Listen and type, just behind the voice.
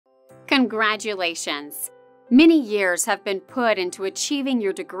Congratulations! Many years have been put into achieving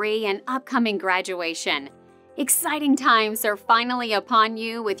your degree and upcoming graduation. Exciting times are finally upon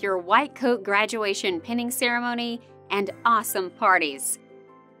you with your white coat graduation pinning ceremony and awesome parties.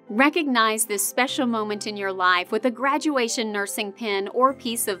 Recognize this special moment in your life with a graduation nursing pin or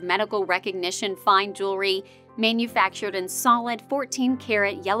piece of medical recognition fine jewelry manufactured in solid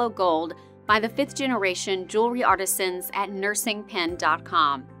 14-karat yellow gold by the 5th generation jewelry artisans at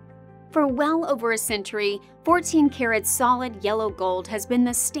nursingpin.com. For well over a century, 14-karat solid yellow gold has been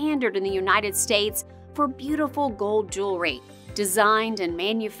the standard in the United States for beautiful gold jewelry, designed and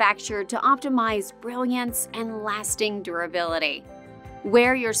manufactured to optimize brilliance and lasting durability.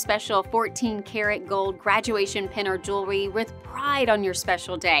 Wear your special 14-karat gold graduation pin or jewelry with pride on your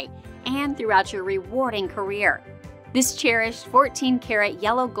special day and throughout your rewarding career. This cherished 14-karat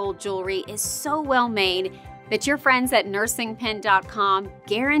yellow gold jewelry is so well made that your friends at nursingpin.com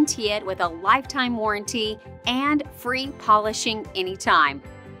guarantee it with a lifetime warranty and free polishing anytime.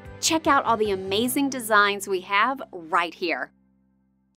 Check out all the amazing designs we have right here.